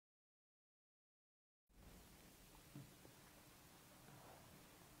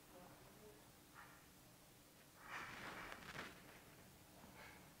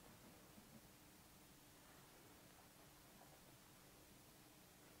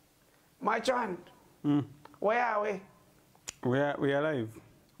Mwachon. Where are we? We are live.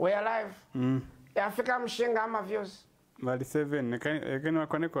 We are live. Africa mshinga ama views. Vali 7. Can we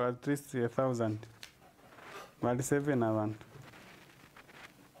connect at least 1,000? Vali 7 I want.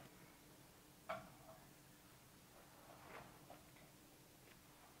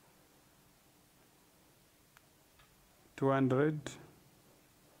 $200.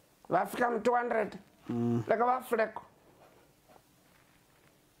 Africa 200. Like a fleck.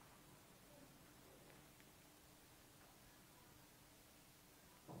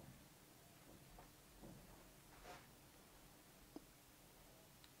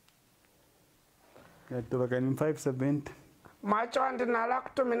 Get to look at 570. Much on the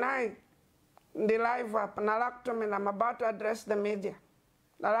nalak to me nine. The live up, nalak to me. I'm about to address the media.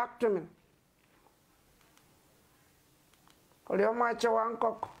 Nalak to me. Olio macho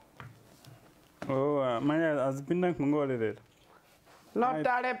wankok. Oh, my husband Mongolian. Not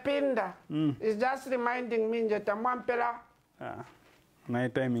Talepinda. It's just reminding me that I'm one pillar.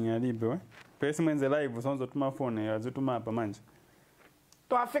 Night timing a libo. Person's alive was on to my phone. I was to map a manch.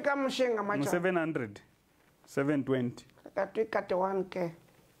 To Africa mshinga macho. 700. 720. Cut 1K.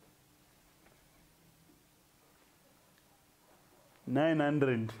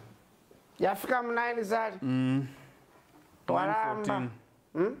 900. Africa 9 is that? 914.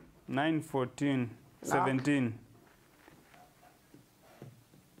 914. 17.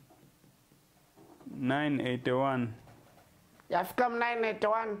 981. Africa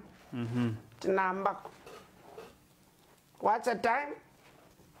 981. Number. What's the time?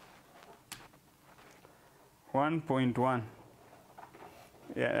 1.1.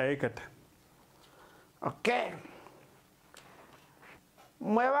 Yeah, I got. Okay.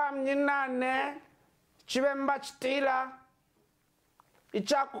 Mwewa mnyinane chibemba chitila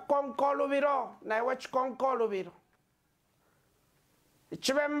ichaku konkolu biro na iwe chikonkolu biro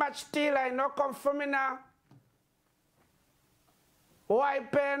chibemba chitila ino konfumina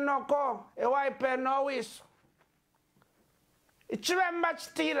waipe noko waipe no wiso chibemba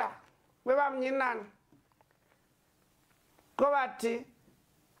chitila mwewa mnyinane kobati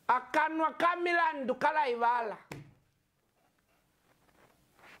akanwa kamilandu kala ibala.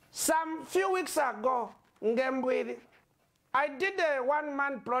 Some few weeks ago, in Immbwili, I did a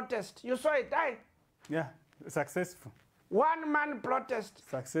one-man protest. You saw it, right? Yeah, successful. One-man protest.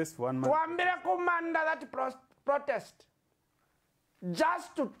 Successful, one man. Tuambile kumanda that protest.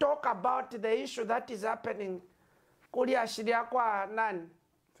 Just to talk about the issue that is happening. Kulia shiria kwa nani?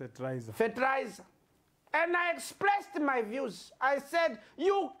 Fertilizer. Fertilizer. And I expressed my views. I said,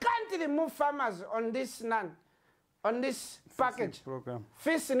 you can't remove farmers on this none. On this package program.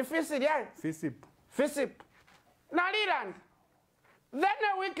 FISIP, yeah. FISIP. Naliland. Then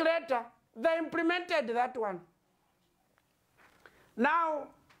a week later, they implemented that one. Now,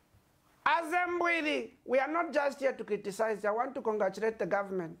 as Immbwili, we are not just here to criticize. I want to congratulate the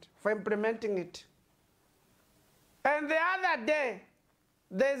government for implementing it. And the other day,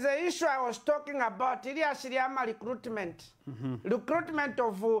 there's an issue I was talking about. Recruitment. Recruitment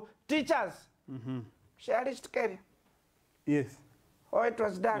of teachers. Yes. Oh, it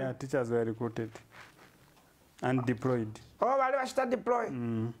was done. Yeah, teachers were recruited and deployed. Oh, wali washita deploy.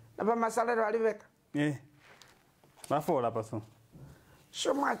 Napa masalary wali weka. Yeah. Bafola paso.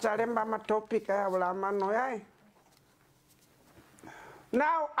 Shuma chalemba ma topic ya wala mano yai.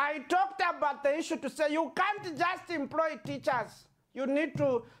 Now, I talked about the issue to say you can't just employ teachers. You need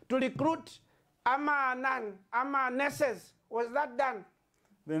to recruit ama nurses. Was that done?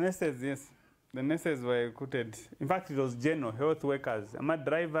 The nurses, yes. The nurses were recruited. In fact, it was general health workers. Ama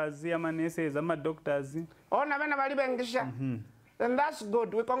drivers, ama nurses, ama doctors. Oh, then that's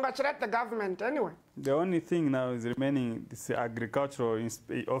good. We congratulate the government anyway. The only thing now is remaining is agricultural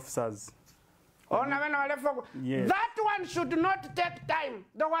officers. Oh, yes. That one should not take time.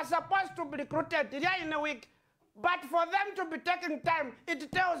 They were supposed to be recruited in a week. But for them to be taking time,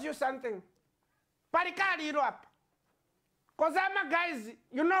 it tells you something. Parikari Europe. Because guys,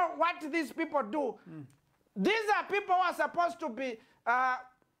 you know what these people do? These are people who are supposed to be,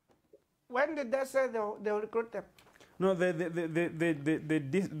 when did they say they'll recruit them? No,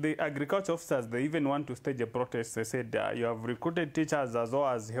 the agriculture officers, they even want to stage a protest. They said, you have recruited teachers as well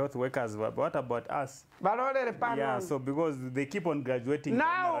as health workers, but what about us? Yeah, so because they keep on graduating.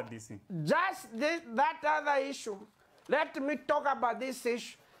 Now, just that other issue, let me talk about this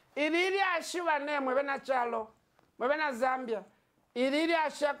issue. Iliria ashiwa name, mwebena chalo. Mwebena Zambia, Iliria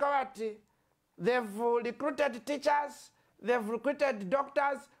Shakawati, they've recruited teachers, they've recruited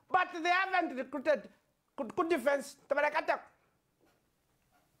doctors, but they haven't recruited good defense.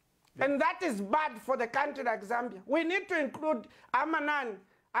 And that is bad for the country like Zambia. We need to include Amanan,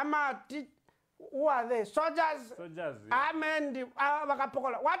 who are they? Soldiers? Soldiers. Armed,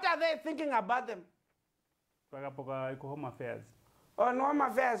 what are they thinking about them? Home affairs. On home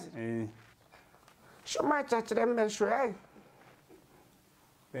affairs? Shuma chachirembe shwe.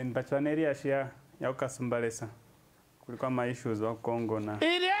 Then Bachaneria shia yauka sumbalesa. Kulikuwa ma issues wa Congo na.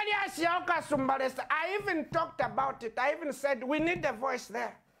 In areas yauka sumbalesa, I even talked about it. I even said we need a voice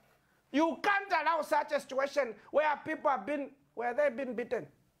there. You can't allow such a situation where people have been, where they've been beaten.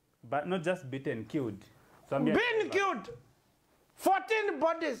 But not just beaten, killed. Been killed. 14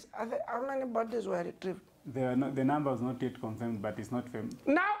 bodies. How many bodies were retrieved? The number is not yet confirmed, but it's not firm.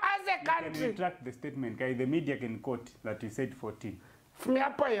 Now, as a country, you can retract the statement. The media can quote that you said 14.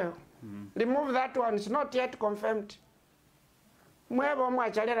 Remove that one. It's not yet confirmed.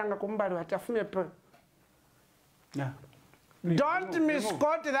 Yeah. Don't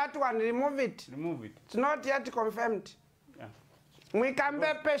misquote that one. Remove it. Remove it. It's not yet confirmed. Yeah. We can be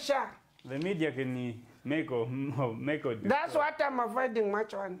pressure. The media can make or That's what I'm avoiding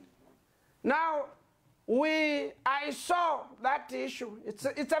much one. Now, I saw that issue. It's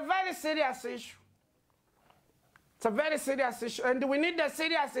a very serious issue. It's a very serious issue, and we need a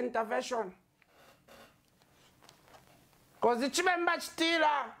serious intervention. Because it's member still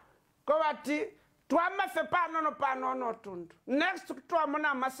next to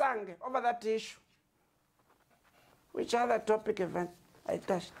Masange over that issue. Which other topic event I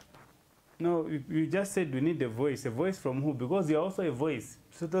touched? No, you just said we need a voice. A voice from who? Because you're also a voice.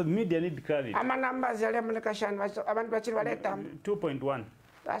 So the media need clarity. I'm a numbers 2.1.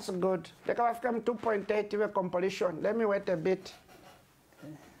 That's good. They can have come 2.8 with completion. Let me wait a bit.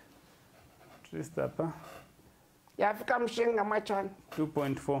 You have come seeing a much one.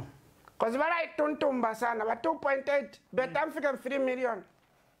 2.4. Because when I turn to Mbasana, but 2.8, but I'm thinking 3 million.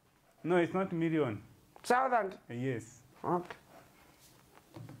 No, it's not million. 1,000? Yes. Okay.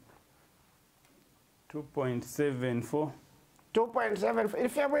 2.74. 2.74.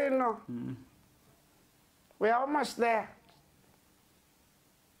 If you will know, we are almost there.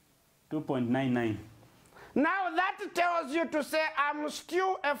 2.99. Now that tells you to say I'm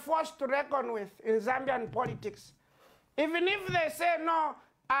still a force to reckon with in Zambian politics. Even if they say no,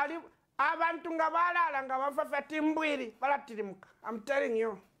 I'm telling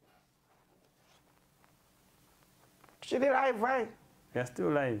you. She's live, right? You're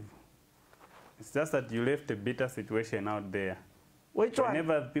still live. It's just that you left a bitter situation out there. Which one?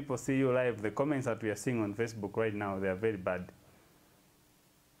 Whenever people see you live, the comments that we are seeing on Facebook right now, they are very bad.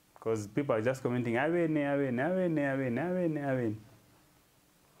 Because people are just commenting, away.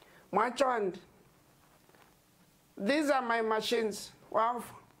 Machand, these are my machines. Wow.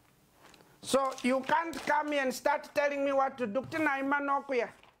 So you can't come here and start telling me what to do.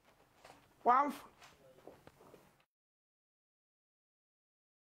 Wow.